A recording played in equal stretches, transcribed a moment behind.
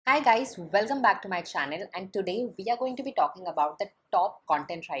Hi guys, welcome back to my channel, and today we are going to be talking about the top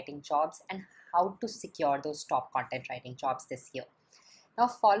content writing jobs and how to secure those top content writing jobs this year. Now,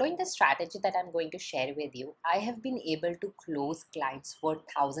 following the strategy that I'm going to share with you, I have been able to close clients worth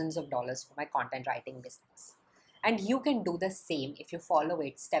thousands of dollars for my content writing business. And you can do the same if you follow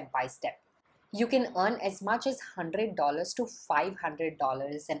it step by step. You can earn as much as $100 to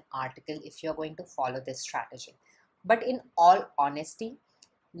 $500 an article if you're going to follow this strategy. But in all honesty,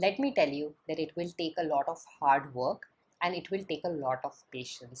 let me tell you that it will take a lot of hard work and it will take a lot of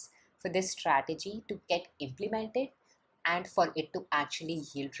patience for this strategy to get implemented and for it to actually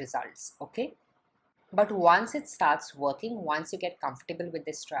yield results. Okay. But once it starts working, once you get comfortable with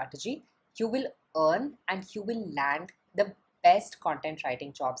this strategy, you will earn and you will land the best content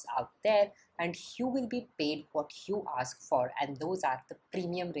writing jobs out there, and you will be paid what you ask for. And those are the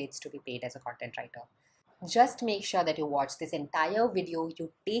premium rates to be paid as a content writer. Just make sure that you watch this entire video,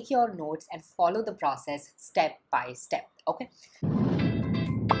 you take your notes and follow the process step by step. Okay.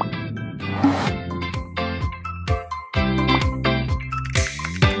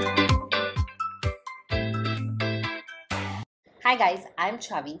 Hi guys, I'm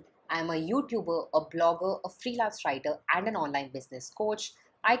Chavi. I'm a YouTuber, a blogger, a freelance writer, and an online business coach.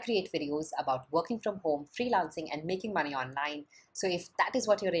 I create videos about working from home, freelancing, and making money online. So if that is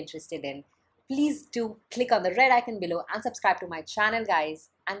what you're interested in, please do click on the red icon below and subscribe to my channel, guys.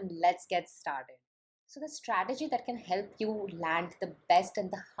 And let's get started. So the strategy that can help you land the best and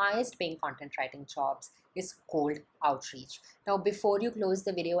the highest paying content writing jobs is cold outreach. Now, before you close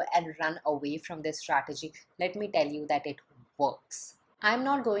the video and run away from this strategy, let me tell you that it works. I'm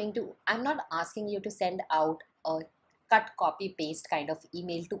not asking you to send out a cut, copy, paste kind of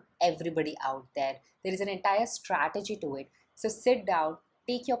email to everybody out there. There is an entire strategy to it. So sit down,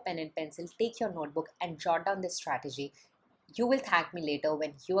 take your pen and pencil, take your notebook and jot down this strategy. You will thank me later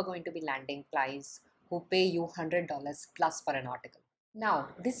when you are going to be landing clients who pay you $100 plus for an article. Now,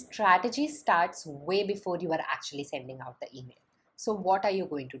 this strategy starts way before you are actually sending out the email. So what are you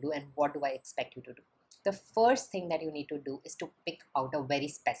going to do and what do I expect you to do? The first thing that you need to do is to pick out a very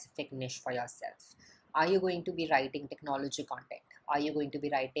specific niche for yourself. Are you going to be writing technology content? Are you going to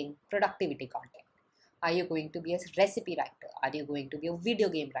be writing productivity content? Are you going to be a recipe writer? Are you going to be a video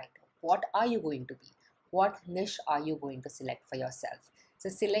game writer? What are you going to be? What niche are you going to select for yourself? So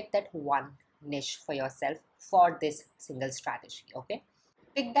select that one niche for yourself for this single strategy. Okay.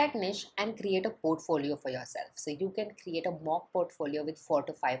 Pick that niche and create a portfolio for yourself. So you can create a mock portfolio with 4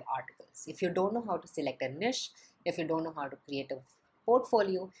 to 5 articles. If you don't know how to select a niche, if you don't know how to create a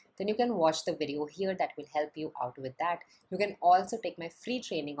portfolio, then you can watch the video here that will help you out with that. You can also take my free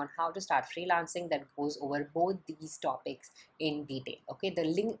training on how to start freelancing that goes over both these topics in detail. Okay, the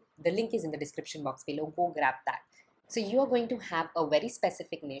link is in the description box below. Go grab that. So you are going to have a very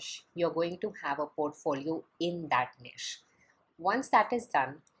specific niche. You're going to have a portfolio in that niche. Once that is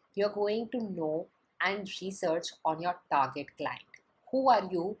done, you're going to know and research on your target client. Who are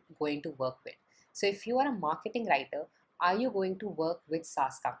you going to work with? So if you are a marketing writer, are you going to work with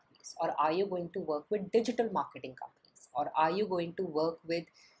SaaS companies, or are you going to work with digital marketing companies, or are you going to work with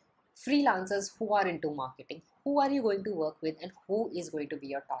freelancers who are into marketing? Who are you going to work with and who is going to be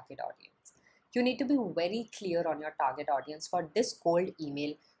your target audience? You need to be very clear on your target audience for this cold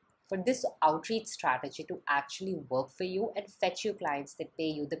email, for this outreach strategy to actually work for you and fetch you clients that pay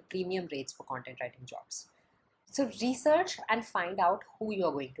you the premium rates for content writing jobs. So research and find out who you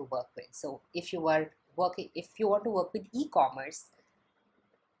are going to work with. So if you want to work with e-commerce,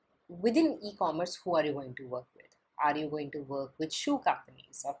 within e-commerce, who are you going to work with? Are you going to work with shoe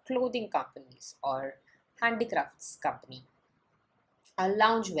companies or clothing companies or handicrafts company or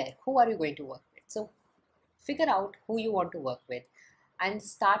loungewear? Who are you going to work with? So figure out who you want to work with and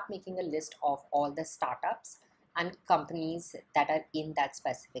start making a list of all the startups and companies that are in that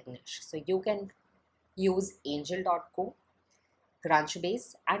specific niche. So you can use angel.co,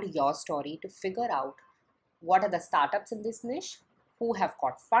 Crunchbase, and Your Story to figure out what are the startups in this niche, who have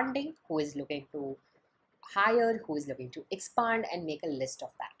got funding, who is looking to hire, who is looking to expand, and make a list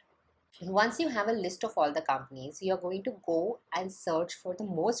of that. Once you have a list of all the companies, you're going to go and search for the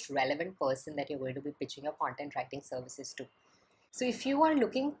most relevant person that you're going to be pitching your content writing services to. So if you are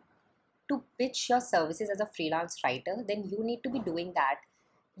looking to pitch your services as a freelance writer, then you need to be doing that.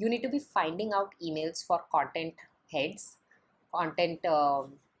 You need to be finding out emails for content heads, content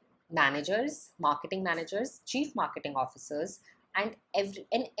managers, marketing managers, chief marketing officers, and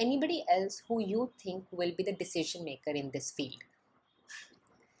anybody else who you think will be the decision maker in this field.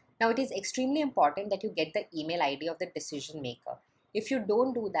 Now, it is extremely important that you get the email ID of the decision maker. If you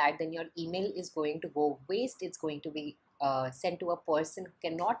don't do that, then your email is going to go waste. It's going to be sent to a person who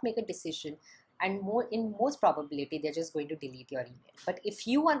cannot make a decision, and in most probability they're just going to delete your email. But if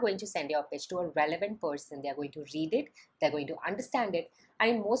you are going to send your pitch to a relevant person, they're going to read it, they're going to understand it, and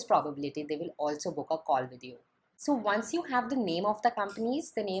in most probability they will also book a call with you. So once you have the name of the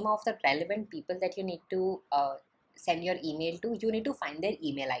companies, the name of the relevant people that you need to send your email to, you need to find their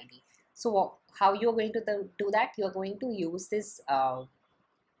email ID. So how you're going to do that? You're going to use this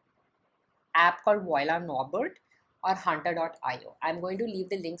app called Voila Norbert or hunter.io. I'm going to leave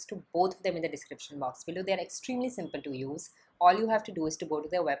the links to both of them in the description box below. They're extremely simple to use. All you have to do is to go to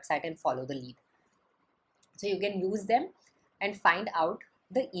their website and follow the lead. So you can use them and find out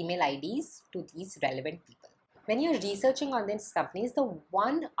the email IDs to these relevant people. When you're researching on these companies, the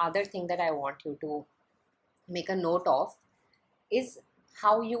one other thing that I want you to make a note of is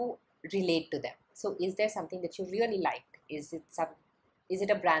how you relate to them. So is there something that you really liked? Is it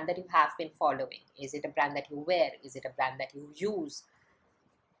a brand that you have been following? Is it a brand that you wear? Is it a brand that you use?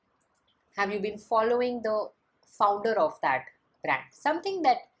 Have you been following the founder of that brand? Something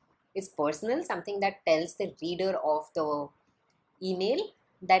that is personal, something that tells the reader of the email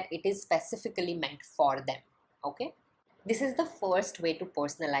that it is specifically meant for them. Okay? This is the first way to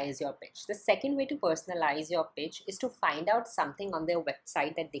personalize your pitch. The second way to personalize your pitch is to find out something on their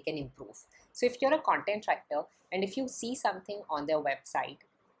website that they can improve. So if you're a content writer and if you see something on their website,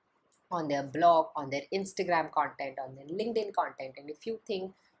 on their blog, on their Instagram content, on their LinkedIn content, and if you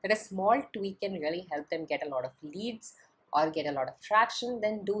think that a small tweak can really help them get a lot of leads or get a lot of traction,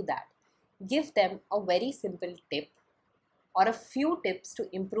 then do that. Give them a very simple tip or a few tips to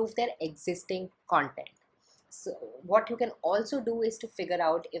improve their existing content. So what you can also do is to figure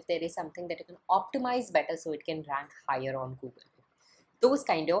out if there is something that you can optimize better so it can rank higher on Google. Those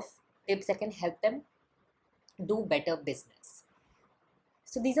kind of tips that can help them do better business.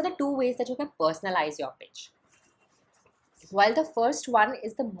 So these are the two ways that you can personalize your pitch. While the first one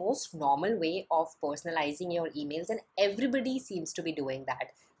is the most normal way of personalizing your emails, and everybody seems to be doing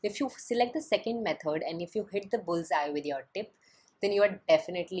that. If you select the second method and if you hit the bullseye with your tip, then you are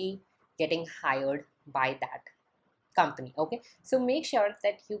definitely getting hired by that company. Okay, so make sure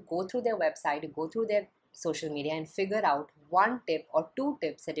that you go through their website, you go through their social media and figure out one tip or two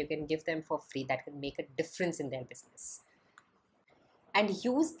tips that you can give them for free that can make a difference in their business, and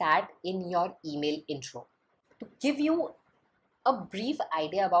use that in your email intro. To give you a brief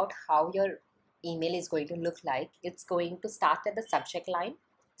idea about how your email is going to look like, it's going to start at the subject line.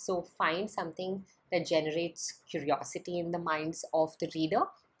 So find something that generates curiosity in the minds of the reader.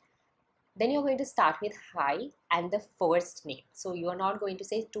 Then you're going to start with hi and the first name. So you are not going to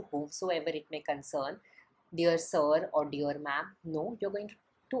say to whomsoever it may concern, dear sir or dear ma'am. No, you're going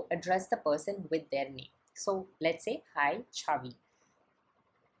to address the person with their name. So let's say, hi Chavi.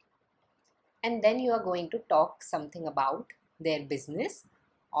 And then you are going to talk something about their business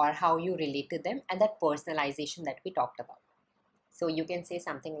or how you relate to them and that personalization that we talked about. So you can say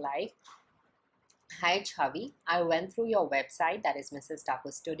something like, hi Chavi, I went through your website, that is Mrs. Taco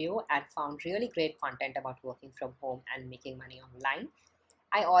Studio, and found really great content about working from home and making money online.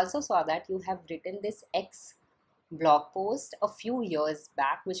 I also saw that you have written this X blog post a few years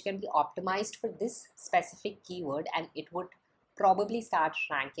back which can be optimized for this specific keyword, and it would probably start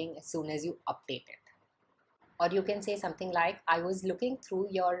ranking as soon as you update it. Or you can say something like, I was looking through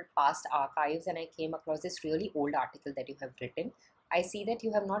your past archives and I came across this really old article that you have written. I see that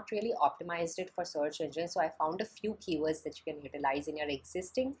you have not really optimized it for search engines, so I found a few keywords that you can utilize in your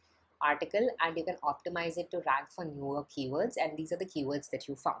existing article and you can optimize it to rank for newer keywords, and these are the keywords that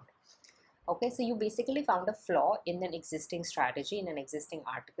you found. Okay, so you basically found a flaw in an existing strategy, in an existing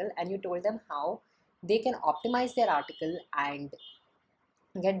article, and you told them how they can optimize their article and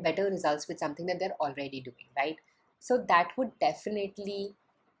get better results with something that they're already doing, right? So that would definitely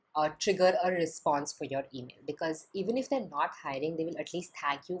trigger a response for your email, because even if they're not hiring, they will at least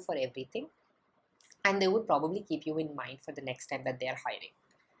thank you for everything and they would probably keep you in mind for the next time that they're hiring.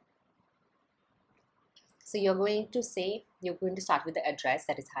 So you're going to start with the address,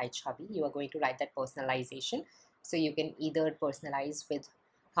 that is hi Chavi. You are going to write that personalization. So you can either personalize with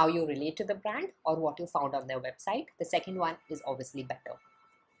how you relate to the brand or what you found on their website. The second one is obviously better.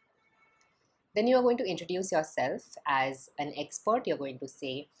 Then you are going to introduce yourself as an expert. You're going to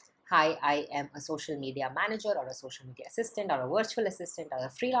say, hi, I am a social media manager or a social media assistant or a virtual assistant or a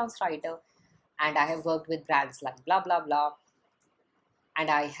freelance writer, and I have worked with brands like blah, blah, blah. And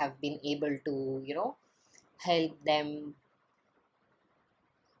I have been able to, help them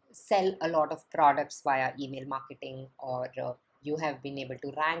sell a lot of products via email marketing, or you have been able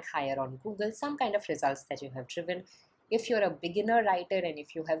to rank higher on Google, some kind of results that you have driven. If you're a beginner writer and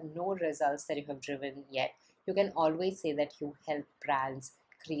if you have no results that you have driven yet, You can always say that you help brands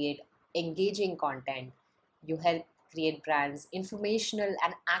create engaging content. You help create brands informational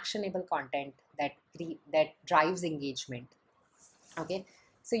and actionable content that drives engagement. Okay,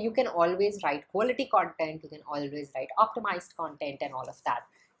 so you can always write quality content, you can always write optimized content and all of that.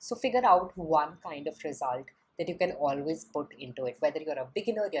 So figure out one kind of result that you can always put into it. Whether you're a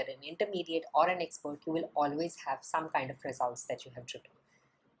beginner, you're an intermediate or an expert, you will always have some kind of results that you have driven.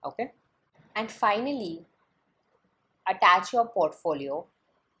 Okay, and finally, attach your portfolio.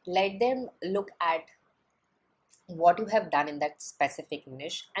 Let them look at what you have done in that specific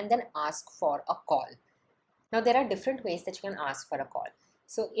niche and then ask for a call. Now, there are different ways that you can ask for a call.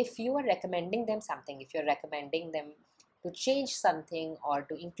 So if you are recommending them something, if you're recommending them to change something or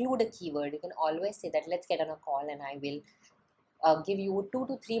to include a keyword, you can always say that let's get on a call and I will give you 2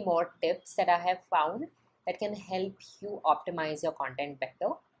 to 3 more tips that I have found that can help you optimize your content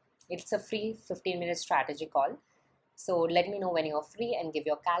better. It's a free 15-minute strategy call. So let me know when you're free and give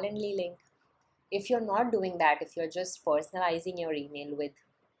your Calendly link. If you're not doing that, if you're just personalizing your email with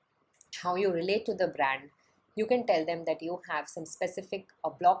how you relate to the brand, you can tell them that you have some specific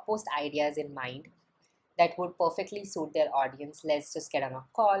blog post ideas in mind that would perfectly suit their audience. Let's just get on a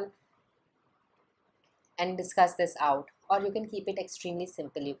call and discuss this out. Or you can keep it extremely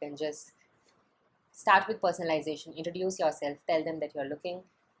simple. You can just start with personalization, introduce yourself, tell them that you're looking,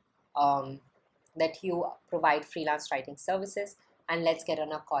 that you provide freelance writing services, and let's get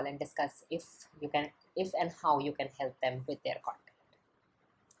on a call and discuss if and how you can help them with their content.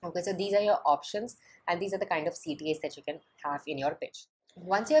 Okay, so these are your options and these are the kind of CTAs that you can have in your pitch.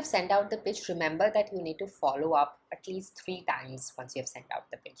 Once you have sent out the pitch, remember that you need to follow up at least 3 times once you have sent out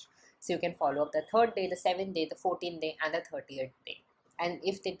the pitch. So you can follow up the 3rd day, the 7th day, the 14th day, and the 30th day. And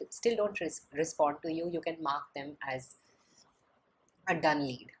if they still don't respond to you, you can mark them as a done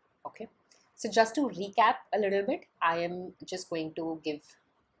lead. Okay. So just to recap a little bit,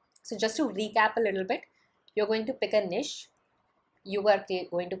 you're going to pick a niche. You are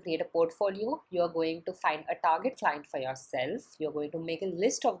going to create a portfolio. You are going to find a target client for yourself. You're going to make a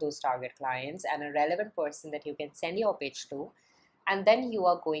list of those target clients and a relevant person that you can send your pitch to. And then you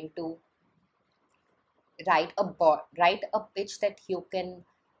are going to write a pitch that you can,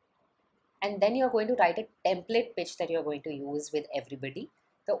 and then you're going to write a template pitch that you're going to use with everybody.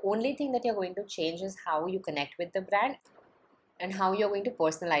 The only thing that you're going to change is how you connect with the brand and how you're going to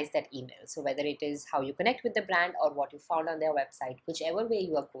personalize that email. So whether it is how you connect with the brand or what you found on their website, whichever way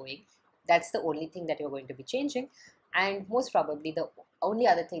you are going, that's the only thing that you're going to be changing. And most probably the only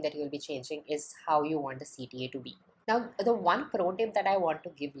other thing that you will be changing is how you want the CTA to be. Now, the one pro tip that I want to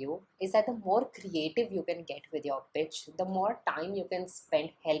give you is that the more creative you can get with your pitch, the more time you can spend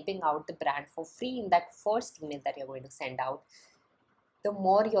helping out the brand for free in that first email that you're going to send out, the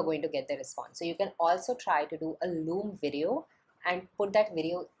more you're going to get the response. So you can also try to do a Loom video and put that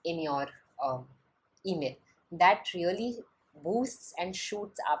video in your email. That really boosts and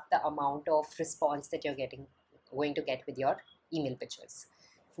shoots up the amount of response that you're going to get with your email pitches.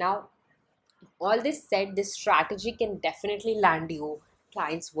 Now, all this said, this strategy can definitely land you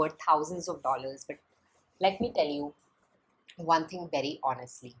clients worth thousands of dollars. But let me tell you one thing very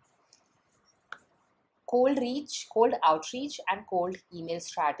honestly. Cold outreach, and cold email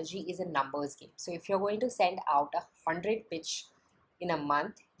strategy is a numbers game. So if you're going to send out 100 pitch in a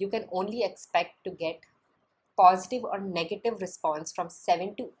month, you can only expect to get positive or negative response from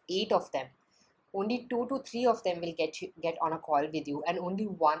 7 to 8 of them. Only 2 to 3 of them will get on a call with you, and only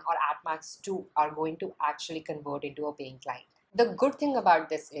 1 or at max 2 are going to actually convert into a paying client. The good thing about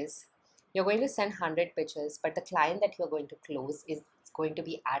this is you're going to send 100 pitches, but the client that you're going to close is going to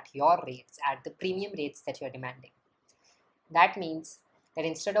be at your rates, at the premium rates that you're demanding. That means that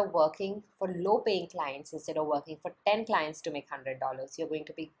instead of working for low paying clients, instead of working for 10 clients to make $100, you're going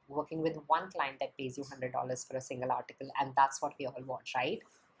to be working with 1 client that pays you $100 for a single article. And that's what we all want, right?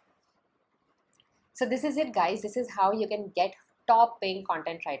 So this is it, guys. This is how you can get top paying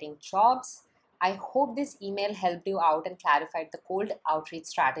content writing jobs. I hope this email helped you out and clarified the cold outreach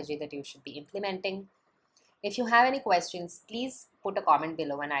strategy that you should be implementing. If you have any questions, please put a comment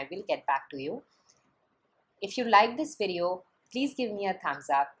below and I will get back to you. If you like this video, please give me a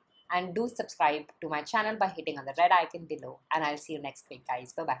thumbs up and do subscribe to my channel by hitting on the red icon below. And I'll see you next week,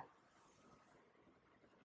 guys. Bye-bye.